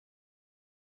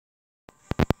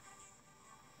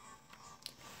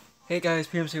Hey guys,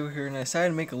 PMC here, and I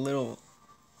decided to make a little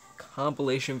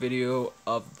compilation video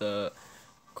of the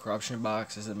corruption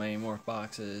boxes, the mighty morph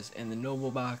boxes, and the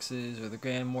noble boxes or the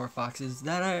grand morph boxes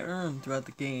that I earned throughout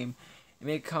the game, and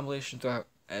make a compilation throughout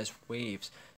as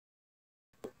waves.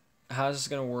 How this is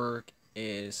gonna work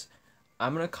is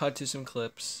I'm gonna cut to some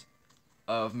clips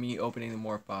of me opening the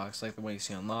morph box, like the one you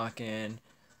see on lock-in,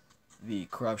 the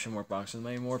corruption morph box, and the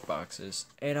mighty morph boxes,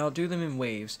 and I'll do them in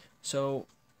waves. So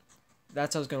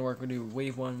that's how it's gonna work. We're gonna do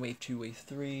wave 1, wave 2, wave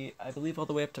 3. I believe all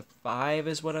the way up to 5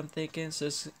 is what I'm thinking. So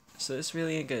this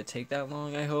really ain't gonna take that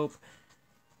long, I hope.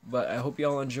 But I hope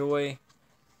y'all enjoy,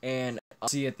 and I'll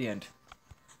see you at the end.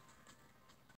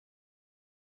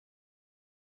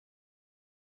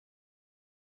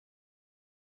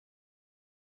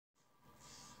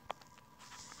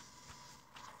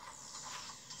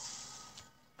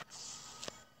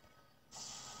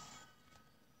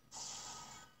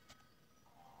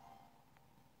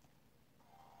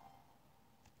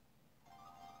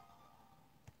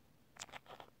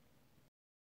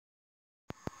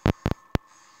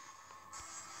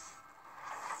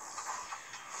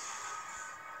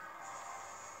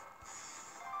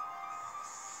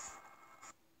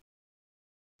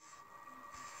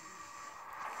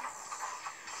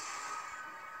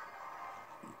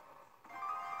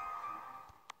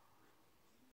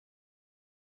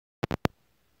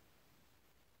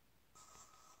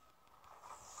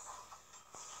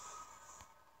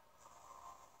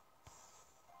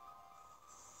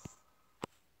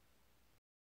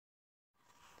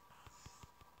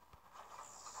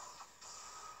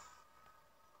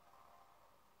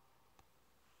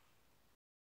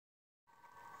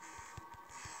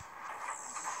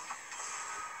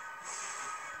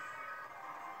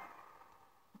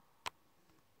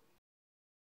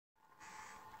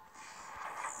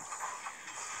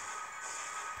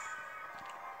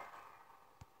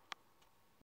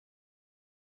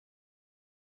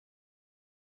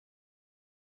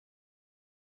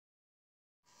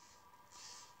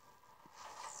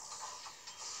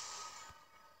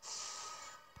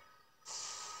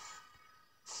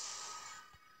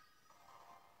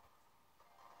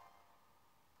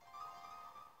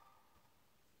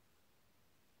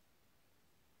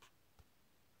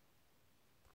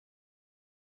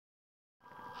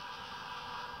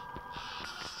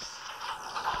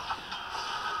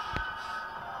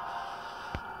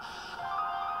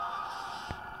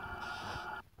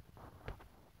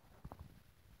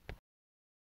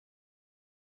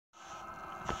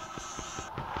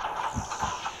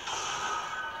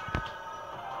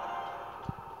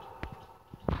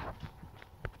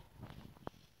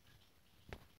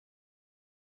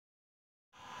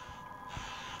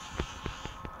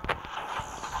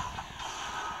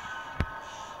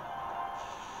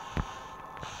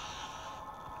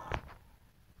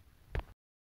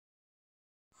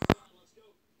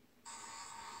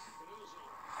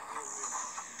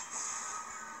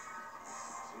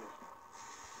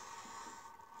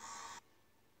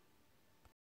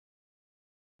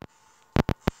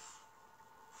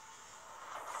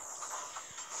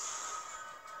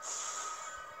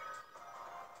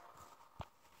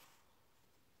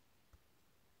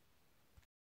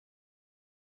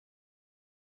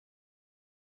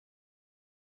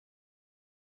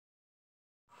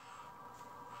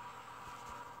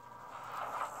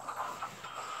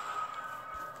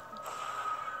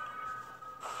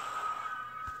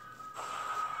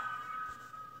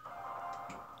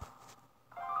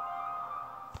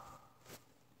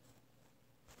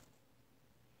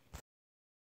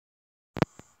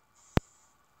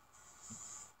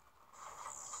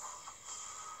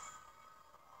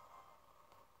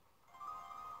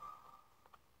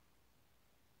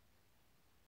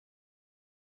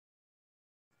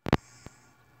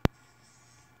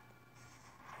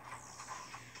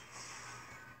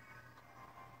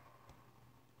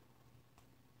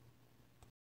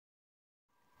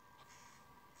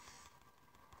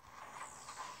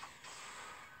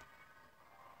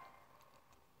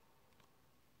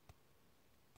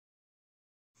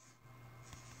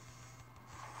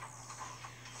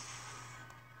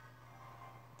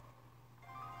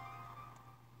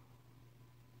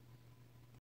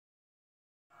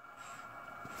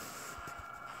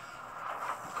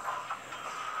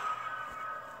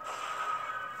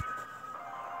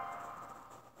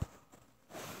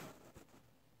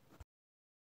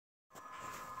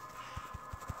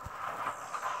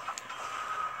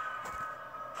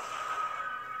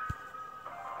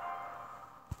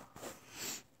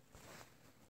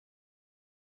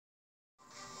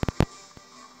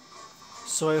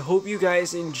 So I hope you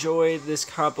guys enjoyed this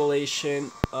compilation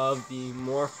of the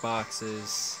morph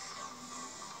boxes.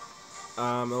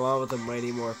 along with the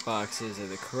Mighty Morph boxes and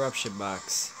the Corruption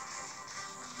box,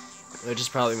 which is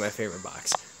probably my favorite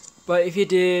box. But if you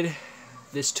did,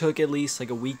 this took at least like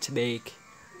a week to make.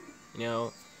 You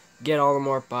know, get all the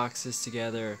Morph boxes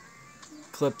together,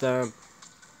 clip them,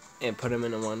 and put them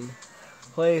into one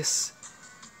place.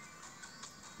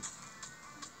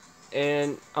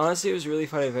 And honestly, it was a really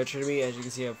fun adventure to me. As you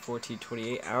can see, I have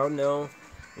 1428. I don't know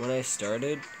when I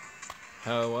started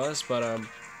how it was, but I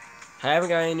haven't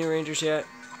got any new Rangers yet.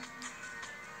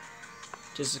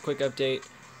 Just a quick update.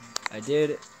 I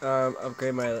did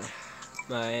upgrade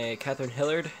my Catherine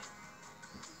Hillard,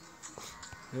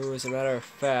 who, as a matter of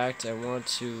fact, I want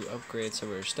to upgrade some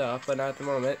of her stuff, but not at the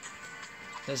moment,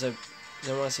 because I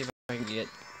want to see if I can get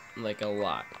like a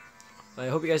lot. I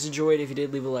hope you guys enjoyed. If you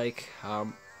did, leave a like.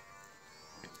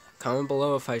 Comment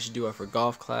below if I should do it for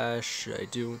Golf Clash. Should I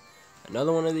do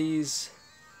another one of these,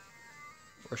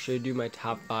 or should I do my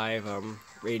top 5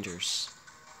 Rangers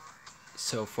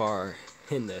so far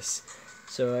in this?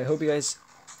 So I hope you guys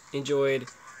enjoyed,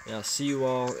 and I'll see you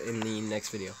all in the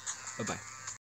next video. Bye bye.